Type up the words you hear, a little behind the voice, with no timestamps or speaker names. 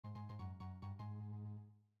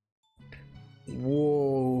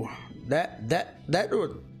Whoa,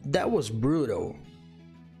 that was brutal.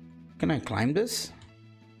 Can I climb this?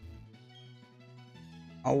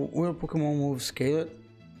 Oh, will Pokemon move scale it?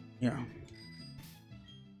 Yeah.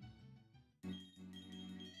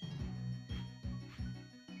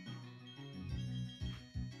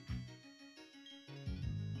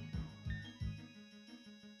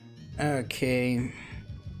 Okay.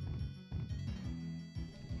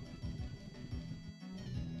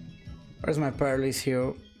 Where's my Paralysis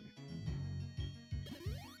here?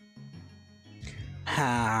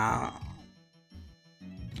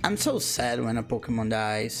 I'm so sad when a Pokemon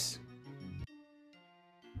dies.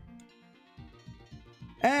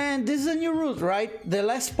 And this is a new route, right? The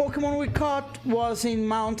last Pokemon we caught was in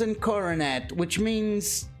Mountain Coronet, which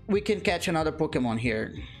means we can catch another Pokemon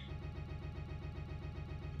here.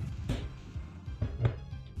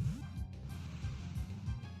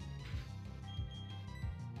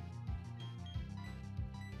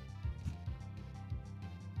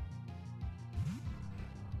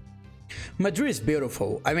 Madrid is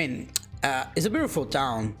beautiful. I mean, it's a beautiful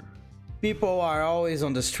town. People are always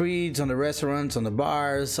on the streets, on the restaurants, on the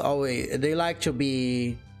bars. Always, they like to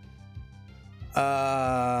be.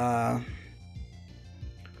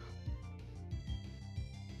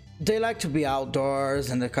 They like to be outdoors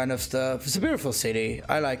and that kind of stuff. It's a beautiful city.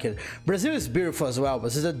 I like it. Brazil is beautiful as well, but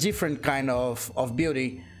it's a different kind of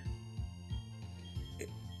beauty.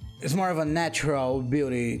 It's more of a natural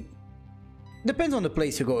beauty. Depends on the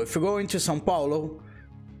place you go. If you go into São Paulo,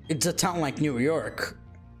 it's a town like New York.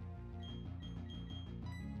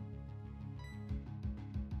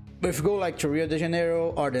 But if you go like to Rio de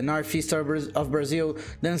Janeiro or the northeast of Brazil,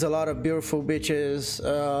 there's a lot of beautiful beaches.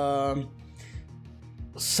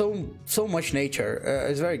 So much nature.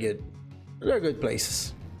 It's very good. Very good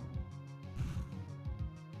places.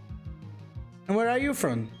 And where are you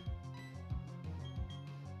from?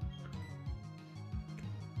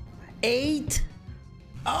 8?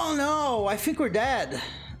 Oh no, I think we're dead.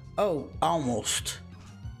 Oh, almost.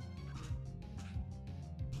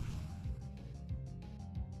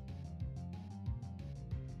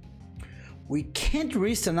 We can't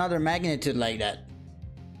reach another magnitude like that.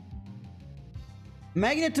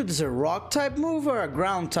 Magnitude is a rock type move or a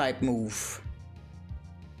ground type move?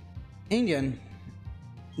 Indian.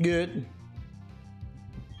 Good.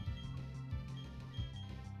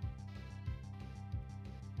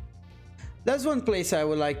 That's one place I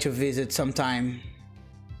would like to visit sometime.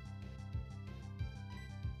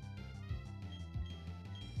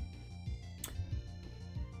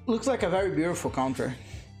 Looks like a very beautiful country.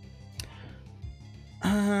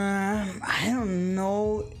 I don't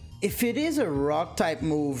know. If it is a rock type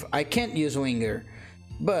move, I can't use Winger.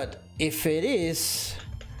 But if it is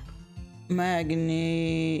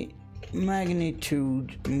magnitude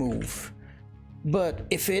move. But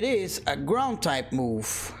if it is a ground type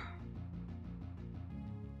move,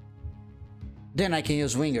 then I can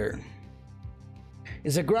use Winger.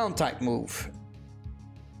 It's a ground type move.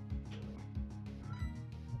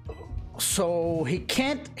 So he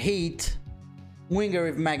can't hit Winger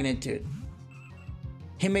with magnitude.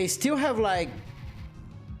 He may still have like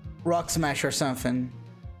Rock Smash or something.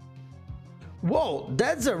 Whoa,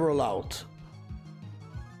 that's a rollout.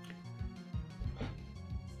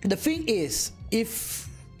 The thing is, if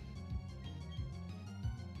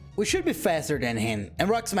we should be faster than him, and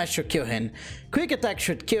Rock Smash should kill him. Quick Attack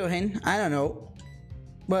should kill him, I don't know.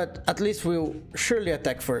 But at least we'll surely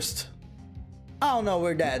attack first. Oh no,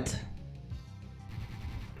 we're dead.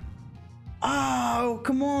 Oh,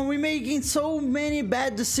 come on, we're making so many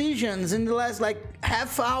bad decisions in the last like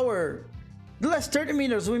half hour. The last 30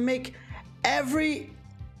 minutes, we make every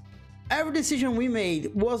decision we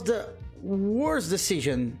made was the worst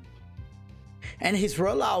decision. And his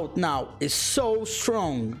rollout now is so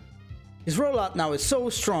strong. His rollout now is so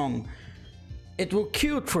strong. It will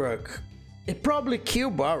kill Truck. It probably kill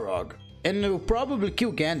Balrog. And it will probably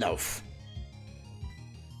kill Gandalf.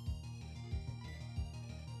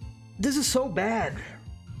 This is so bad.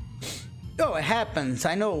 Oh, it happens,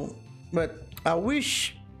 I know. But I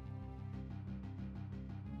wish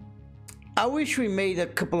we made a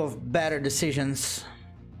couple of better decisions.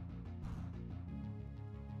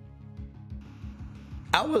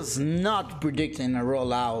 I was not predicting a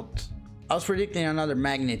rollout. I was predicting another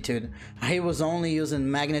magnitude. He was only using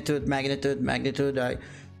magnitude. I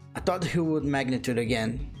thought he would magnitude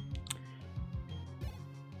again.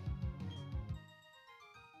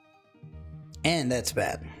 And that's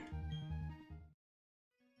bad.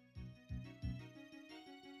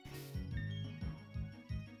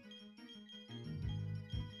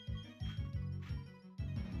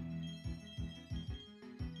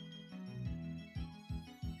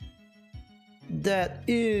 That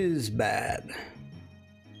is bad.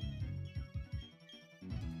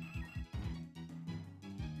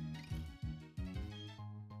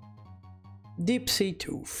 Deep sea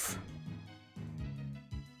tooth.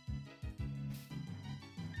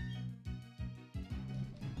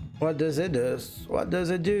 What does it do? What does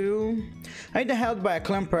it do? I need held by a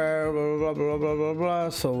clamper, blah blah blah blah blah blah.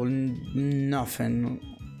 So nothing.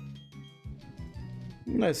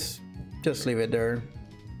 Let's just leave it there.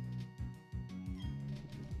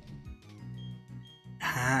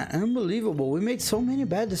 Unbelievable. We made so many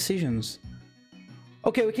bad decisions.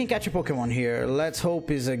 Okay, we can catch a Pokemon here. Let's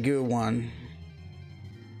hope it's a good one.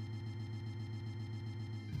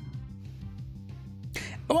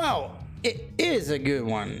 Wow, it is a good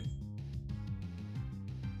one.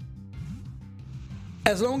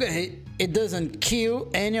 As long as it doesn't kill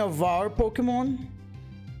any of our Pokemon.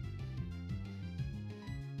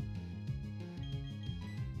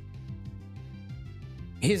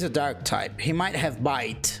 He's a dark type. He might have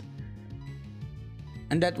bite.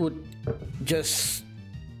 And that would just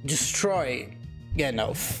destroy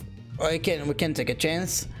Gandalf. We can take a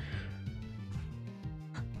chance.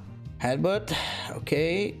 Headbutt.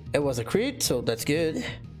 Okay. It was a crit, so that's good.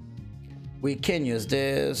 We can use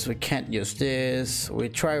this. We can't use this. We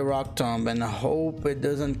try Rock Tomb and hope it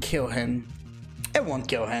doesn't kill him. It won't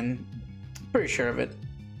kill him. Pretty sure of it.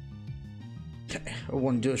 It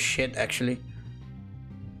won't do shit actually.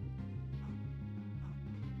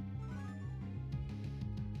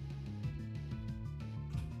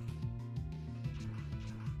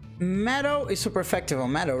 Meadow is super effective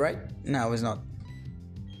on Meadow, right? No, it's not.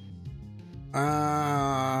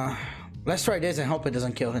 Let's try this and hope it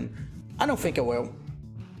doesn't kill him. I don't think it will.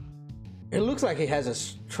 It looks like he has a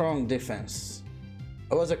strong defense.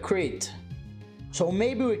 It was a crit. So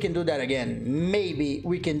maybe we can do that again. Maybe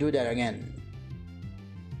we can do that again.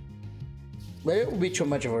 But it will be too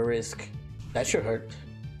much of a risk. That should hurt.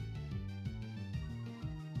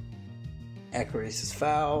 Accuracy is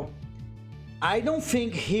foul. I don't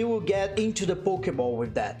think he will get into the Pokeball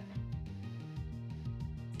with that.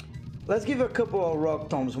 Let's give a couple of Rock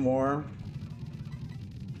Tombs more.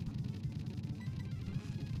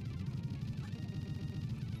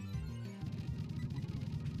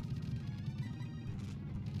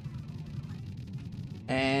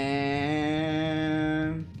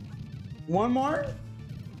 And one more.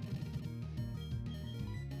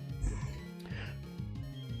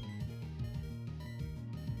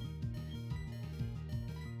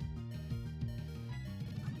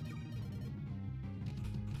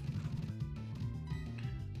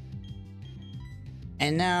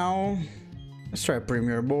 And now, let's try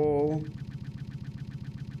Premier Bowl.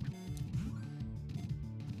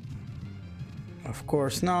 Of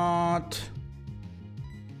course not.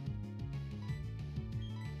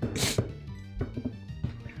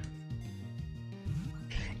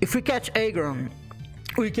 If we catch Aggron,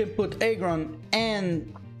 we can put Aggron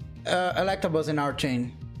and Electabuzz in our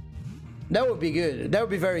chain. That would be good. That would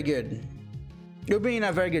be very good. You'll be in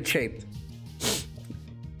a very good shape.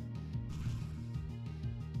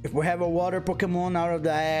 If we have a water Pokemon out of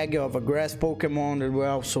the egg of a grass Pokemon, it will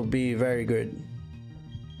also be very good.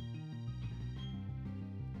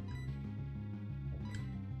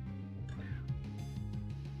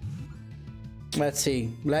 Let's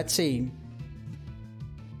see. Let's see.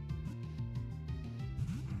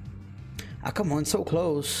 Ah, come on, so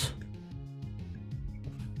close.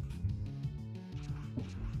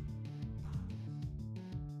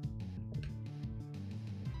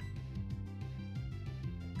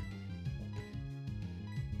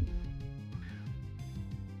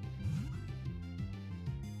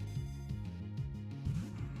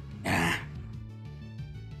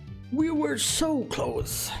 We were so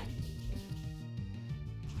close.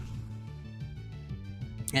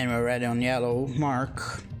 And we're ready on yellow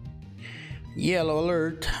mark. Yellow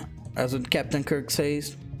alert, as what Captain Kirk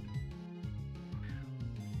says.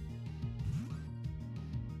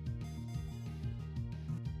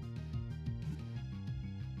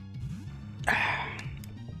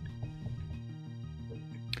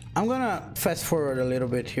 I'm gonna fast forward a little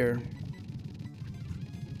bit here.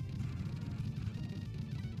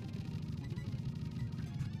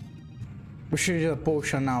 We should use a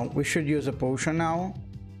potion now. We should use a potion now.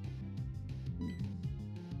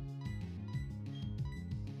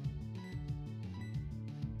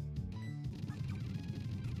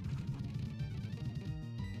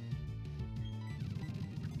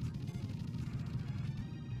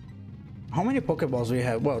 How many Pokeballs we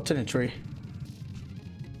have? Well, 23.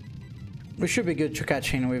 We should be good to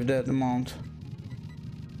catch him with that amount.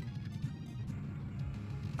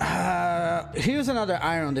 here's another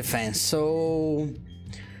iron defense, so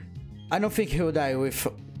I don't think he'll die with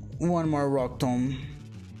one more rock tomb.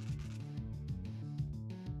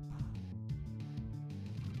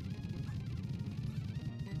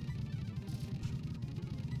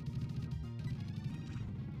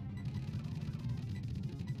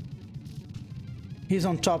 He's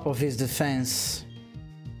on top of his defense.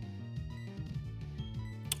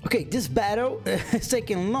 Okay, this battle is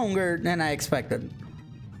taking longer than I expected.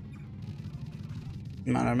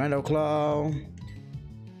 Another metal claw.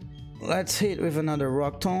 Let's hit with another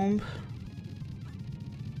rock tomb.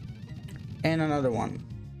 And another one.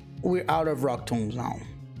 We're out of rock tombs now.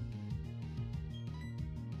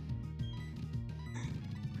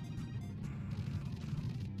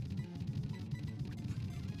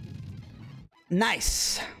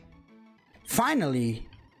 Nice! Finally!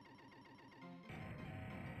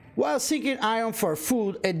 While seeking iron for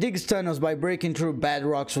food, it digs tunnels by breaking through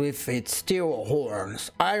bedrocks with its steel horns.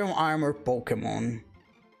 Iron armor Pokemon.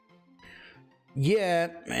 Yeah,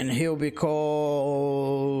 and he'll be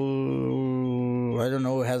called... I don't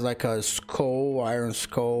know, it has like a skull, iron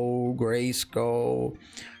skull, gray skull.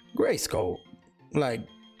 Gray skull. Like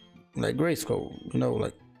gray skull, you know,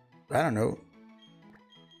 like, I don't know.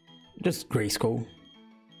 Just gray skull.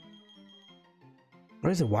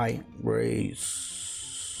 Where's the white? Gray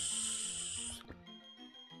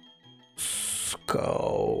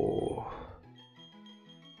skull.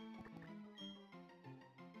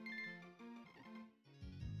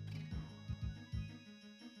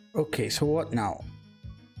 Okay, so what now?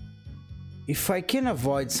 If I can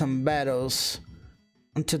avoid some battles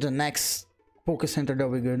until the next Poké Center,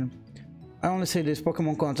 that'll be good. I only say this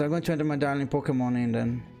Pokemon content. I'm going to enter my darling Pokemon in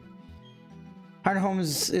then. Hard Home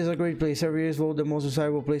is a great place. Every year is voted the most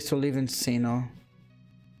desirable place to live in Sinnoh.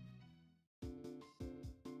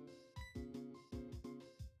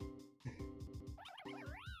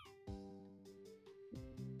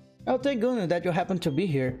 Oh, thank goodness that you happen to be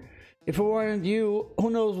here. If it weren't you, who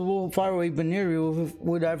knows how far away Baniri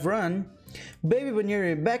would have run. Baby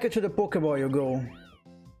Baniri, back into the Pokeball you go.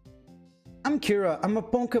 I'm Kira, I'm a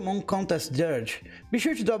Pokemon contest judge. Be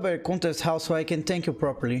sure to drop by your contest house so I can thank you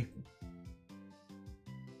properly.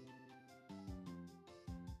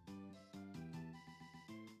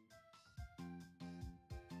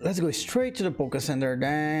 Let's go straight to the Poké Center,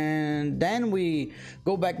 then we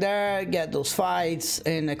go back there, get those fights,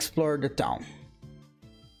 and explore the town.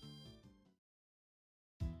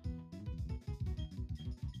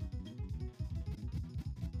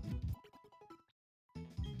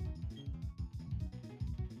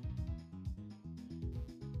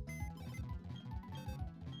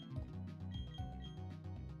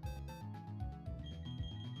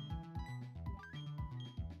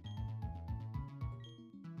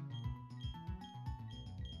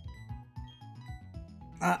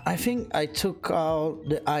 I think I took out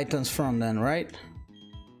the items from them, right?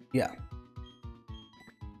 Yeah.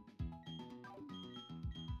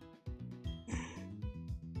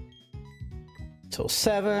 So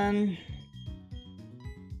 7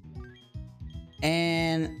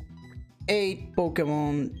 and 8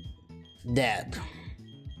 Pokemon dead.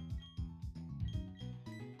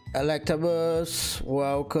 Electabuzz,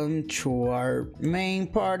 welcome to our main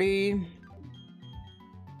party.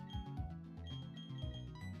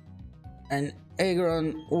 And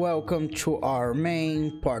Aggron, welcome to our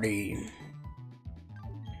main party.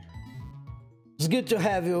 It's good to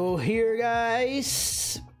have you here,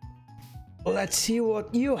 guys. Let's see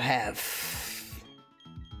what you have.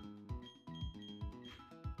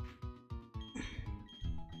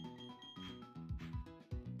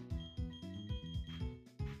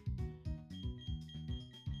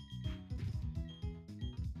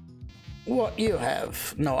 What you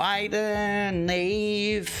have? No item,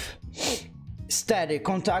 naive. Static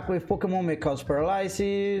contact with Pokemon may cause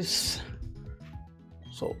paralysis.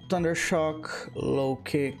 So Thunder Shock, Low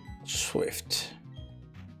Kick, Swift.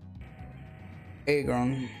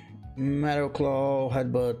 Aggron, Metal Claw,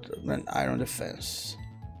 Headbutt, and Iron Defense.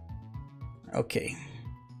 Okay.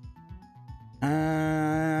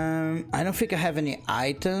 I don't think I have any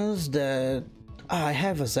items that... I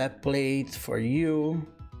have a Zap Plate for you.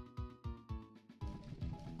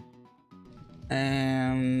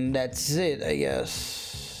 And that's it, I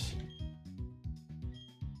guess.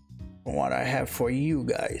 What I have for you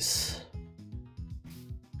guys.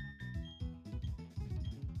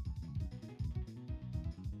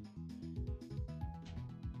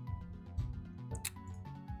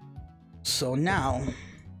 So now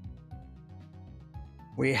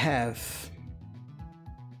we have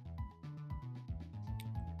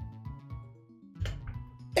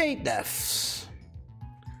eight deaths.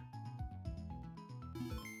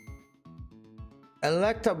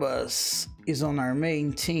 Electabuzz is on our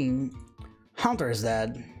main team. Hunter is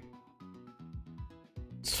dead.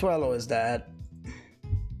 Swallow is dead.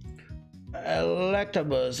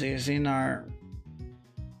 Electabuzz is in our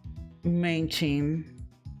main team.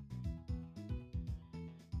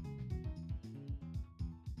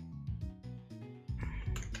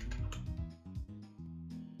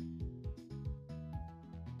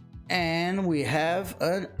 And we have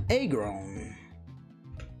an Aggron.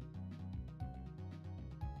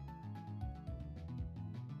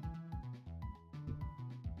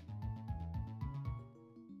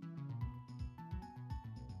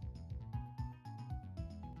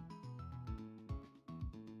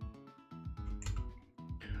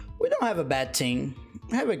 We don't have a bad team.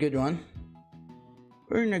 We have a good one.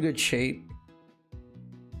 We're in a good shape.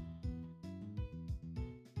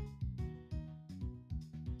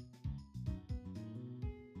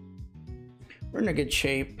 We're in a good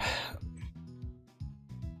shape.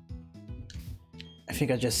 I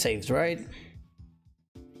think I just saved, right?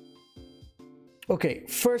 Okay,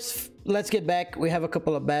 first, let's get back. We have a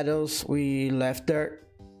couple of battles we left there.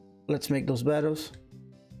 Let's make those battles.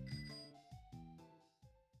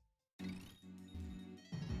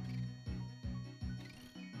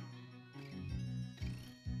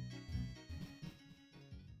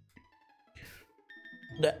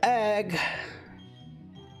 The egg.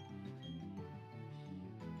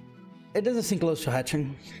 It doesn't seem close to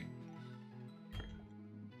hatching.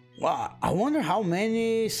 Wow, I wonder how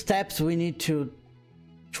many steps we need to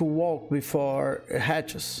walk before it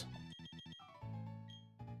hatches.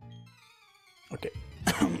 Okay,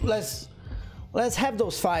 let's have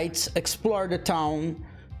those fights, explore the town,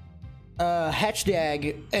 hatch the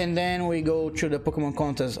egg, and then we go to the Pokemon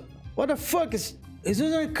contest. What the fuck is this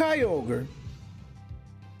a Kyogre?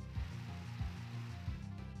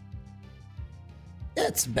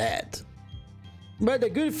 That's bad. But the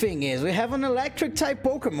good thing is we have an electric type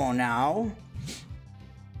Pokemon now.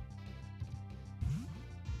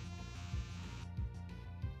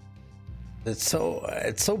 It's so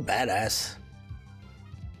badass.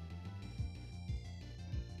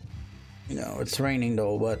 No, it's raining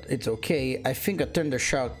though, but it's okay. I think a Thunder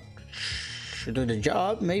Shock should do the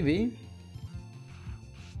job, maybe.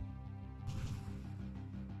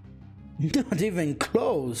 Not even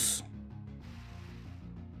close.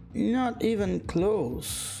 Not even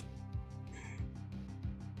close.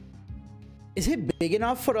 Is he big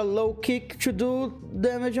enough for a low kick to do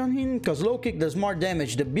damage on him? Because low kick does more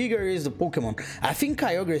damage the bigger is the Pokemon. I think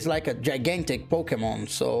Kyogre is like a gigantic Pokemon,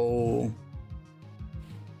 so...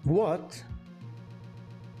 What?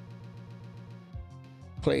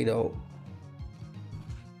 Play-Doh.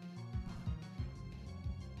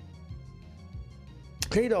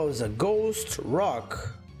 Play-Doh is a ghost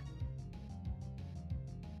rock.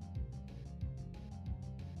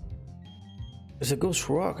 It's a ghost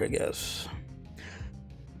rock, I guess.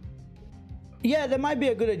 Yeah, that might be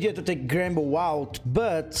a good idea to take Gramble out,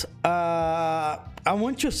 but I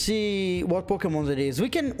want to see what Pokemon it is. We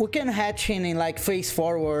can hatch him in like face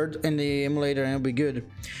forward in the emulator and it'll be good.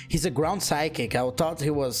 He's a ground psychic. I thought he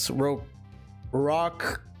was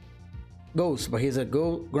rock ghost, but he's a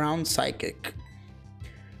ground psychic,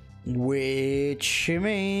 which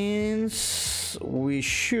means we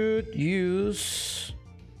should use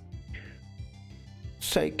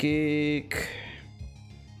psychic.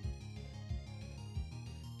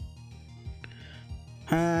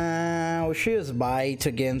 We should use bite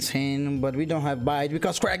against him, but we don't have bite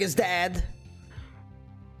because Craig is dead.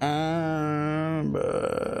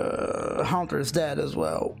 Hunter is dead as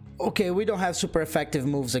well. Okay, we don't have super effective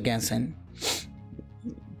moves against him.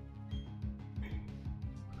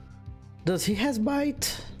 Does he has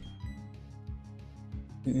bite?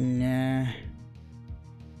 Nah.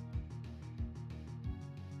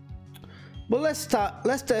 But let's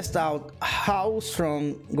test out how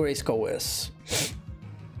strong Grayskull is.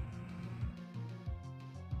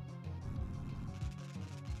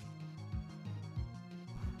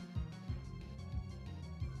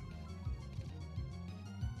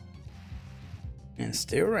 And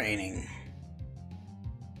still raining.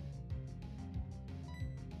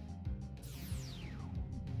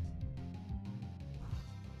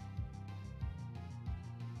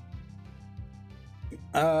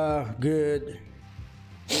 Good.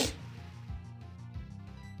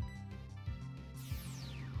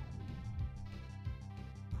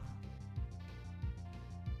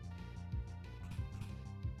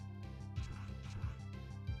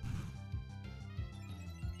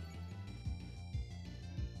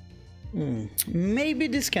 Maybe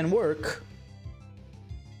this can work.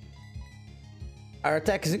 Our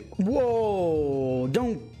attack is... Whoa!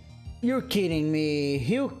 Don't You're kidding me.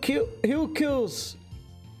 He'll kills.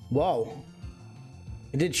 Wow.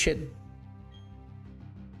 He did shit.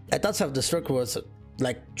 I thought self-destruct was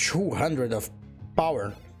like 200 of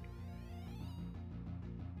power.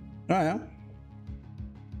 Oh yeah.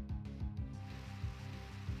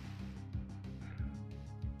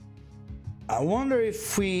 I wonder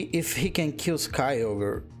if he can kill Sky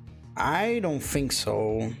Ogre. I don't think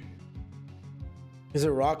so. He's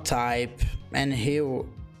a rock type, and he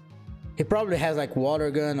probably has like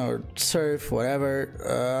water gun or surf,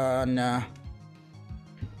 whatever. Nah.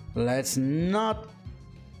 Let's not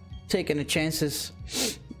take any chances.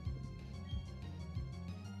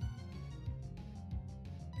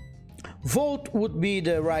 Volt would be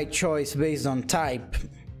the right choice based on type,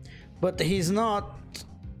 but he's not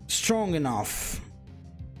strong enough.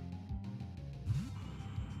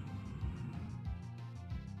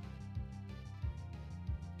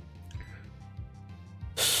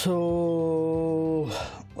 So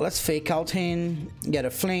let's fake out him, get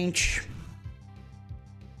a flinch.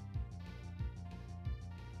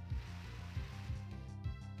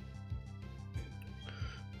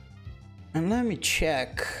 And let me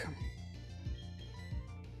check.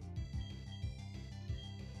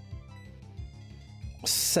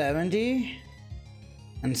 $70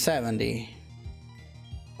 and $70,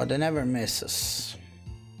 but they never misses.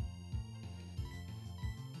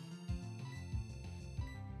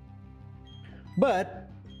 But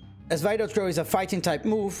as Vital Throw is a fighting type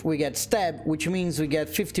move, we get stab, which means we get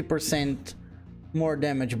 50% more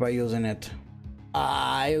damage by using it.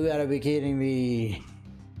 Ah, you gotta be kidding me.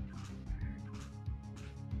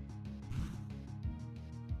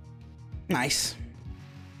 Nice.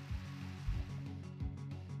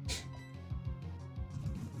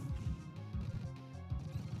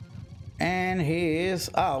 And he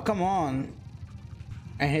is, oh, come on.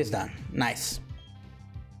 And he's done. Nice.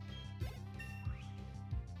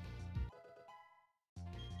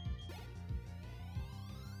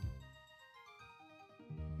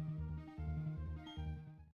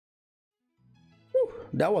 Whew,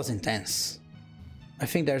 that was intense. I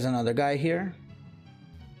think there's another guy here.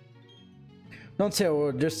 Don't say a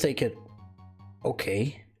word, just take it.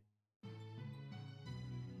 Okay.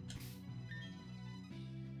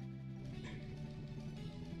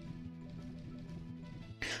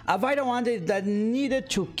 A vital one that needed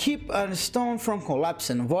to keep a stone from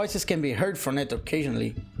collapsing. Voices can be heard from it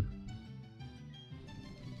occasionally.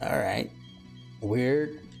 Alright.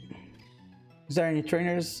 Weird. Is there any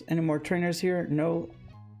trainers? Any more trainers here? No.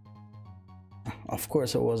 Of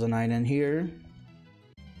course there was an item here.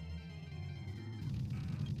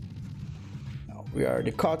 We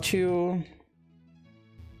already caught you.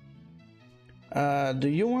 Do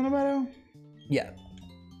you want a battle? Yeah.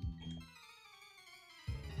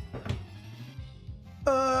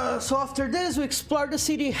 So after this, we explore the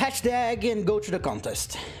city, hatch the egg, and go to the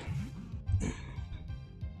contest.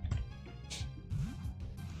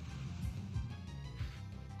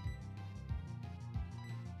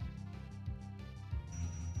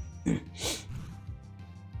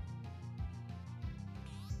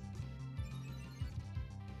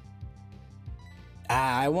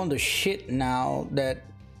 I want the shit now that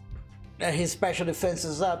his special defense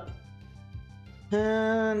is up.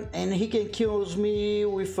 And he can kill me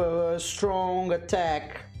with a strong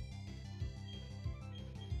attack.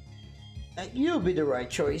 You'll be the right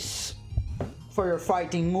choice for your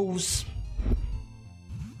fighting moves.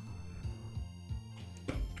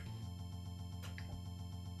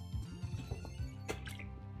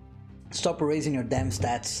 Stop raising your damn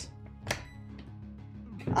stats.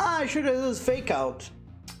 Ah, I should have used fake out.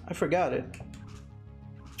 I forgot it.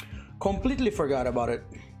 Completely forgot about it.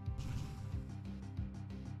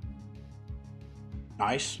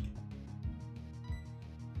 Nice.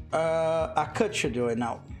 A cut should do it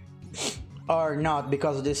now. Or not,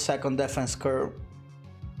 because of this second defense curve.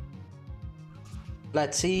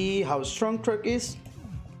 Let's see how strong truck is.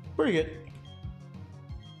 Pretty good.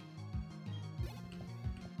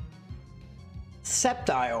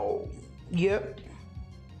 Septile. Yep.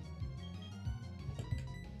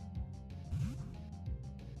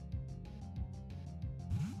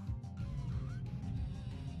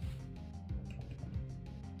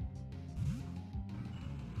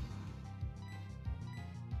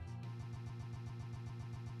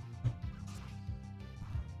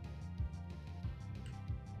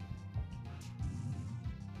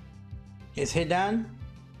 Is he done?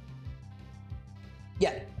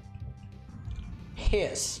 Yeah.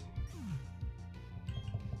 His.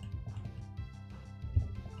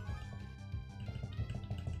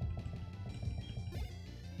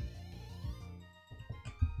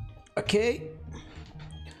 Okay.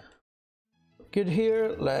 good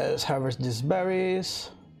here. Let's harvest these berries.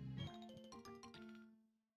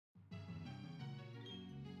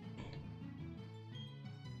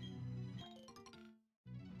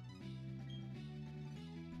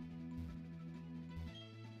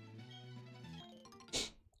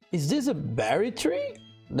 Is this a berry tree?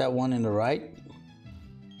 That one in the right?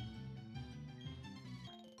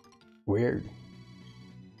 Weird.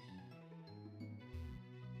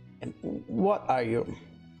 And what are you?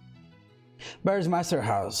 Berries Master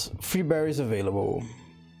House. Free berries available.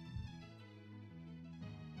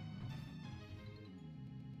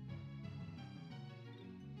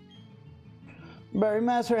 Berry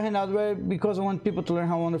Master handout berry because I want people to learn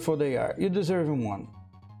how wonderful they are. You deserve one.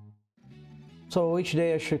 So each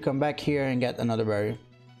day I should come back here and get another berry.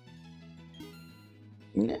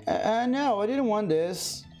 No, I didn't want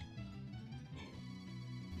this.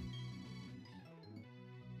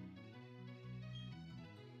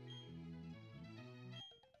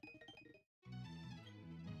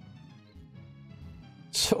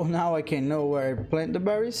 So now I can know where I plant the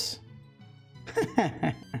berries.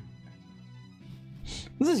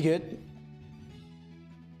 This is good.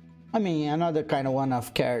 I mean, I'm not the kind of one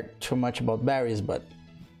I've cared too much about berries, but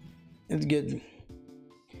it's good.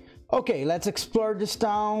 Okay, let's explore this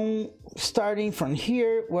town, starting from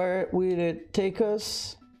here. Where will it take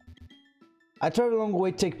us? I traveled a long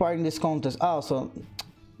way to take part in this contest. Oh, so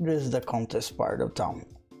this is the contest part of town.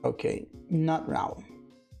 Okay, not now.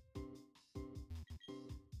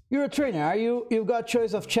 You're a trainer, are you? You've got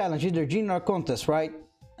choice of challenge, either gene or contest, right?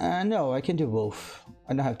 No, I can do both.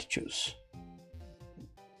 I don't have to choose.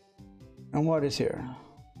 And what is here?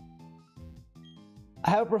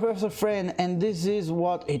 I have a professor friend, and this is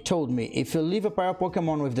what he told me. If you leave a pair of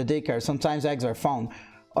Pokemon with the daycare, sometimes eggs are found,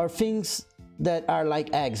 or things that are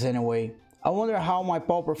like eggs anyway. I wonder how my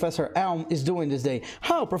pal Professor Elm is doing this day.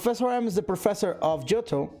 How? Professor Elm is the professor of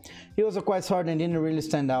Johto. He was quite hard and didn't really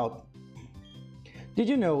stand out. Did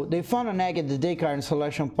you know they found an egg at the daycare in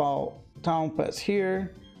Selection Town Pass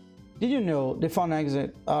here? Did you know they found eggs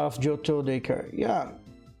out of Johto daycare? Yeah.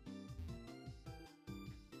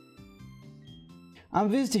 I'm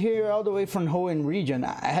visiting here all the way from Hoenn region.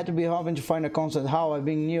 I had to be hoping to find a concert how I've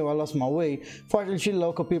been new, I lost my way. Fortunately,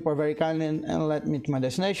 local people are very kind and led me to my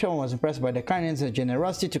destination. I was impressed by the kindness and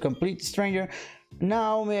generosity to complete stranger.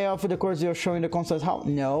 Now, may I offer the course you're showing the concert how?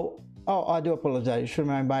 No. Oh, I do apologize. You should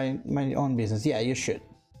mind my own business. Yeah, you should.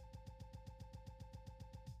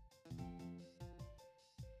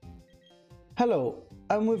 Hello,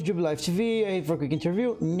 I'm with Jubilife TV. I for a quick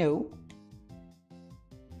interview. No.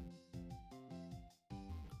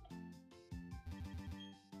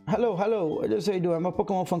 Hello, I just say do. I'm a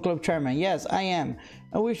Pokemon fan club chairman. Yes, I am.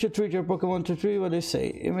 I wish to treat your Pokemon to treat what they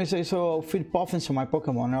say. You may say, so I'll feed Puffins to my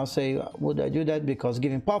Pokemon. I'll say, would I do that? Because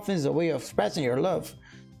giving Puffins is a way of expressing your love.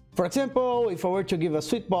 For example, if I were to give a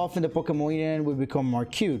sweet Puffin, the Pokemon eaten would become more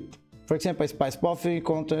cute. For example, a Spice Puffin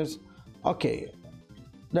contest. Okay.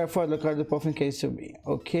 Therefore, the card the Puffin case to be.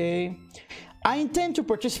 Okay. I intend to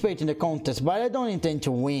participate in the contest, but I don't intend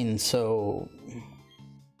to win, so...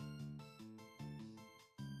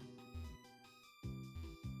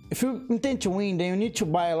 If you intend to win, then you need to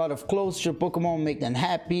buy a lot of clothes to your Pokemon, make them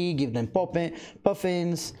happy, give them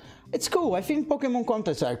Puffins. It's cool. I think Pokemon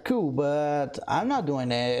contests are cool, but I'm not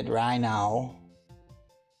doing it right now.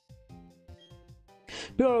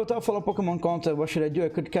 People will follow Pokemon contest. What should I do? I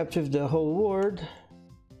could capture the whole world.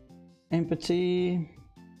 Empathy.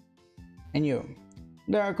 And you.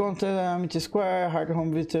 There are contests, Amity Square, Heart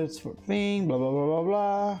Home Visitors for thing, blah blah blah blah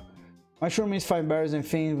blah. My sure means 5 berries and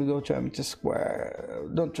things. We go to Amity Square.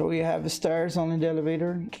 Don't we have stairs only in the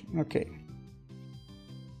elevator? Okay.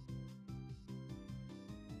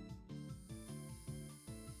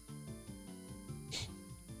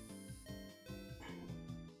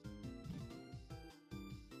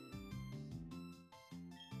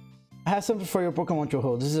 I have something for your Pokemon to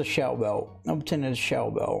hold. This is a Shell Bell. Obtain a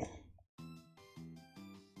Shell Bell.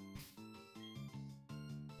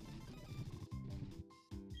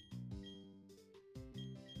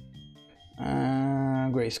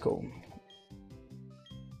 Grayskull.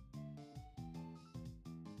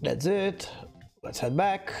 That's it. Let's head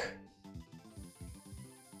back.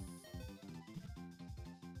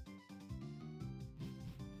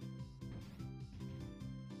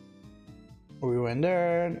 We went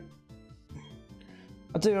there.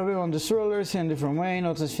 I'll take a bit on the strollers in a different way.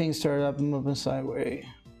 Notice things start up and moving sideways.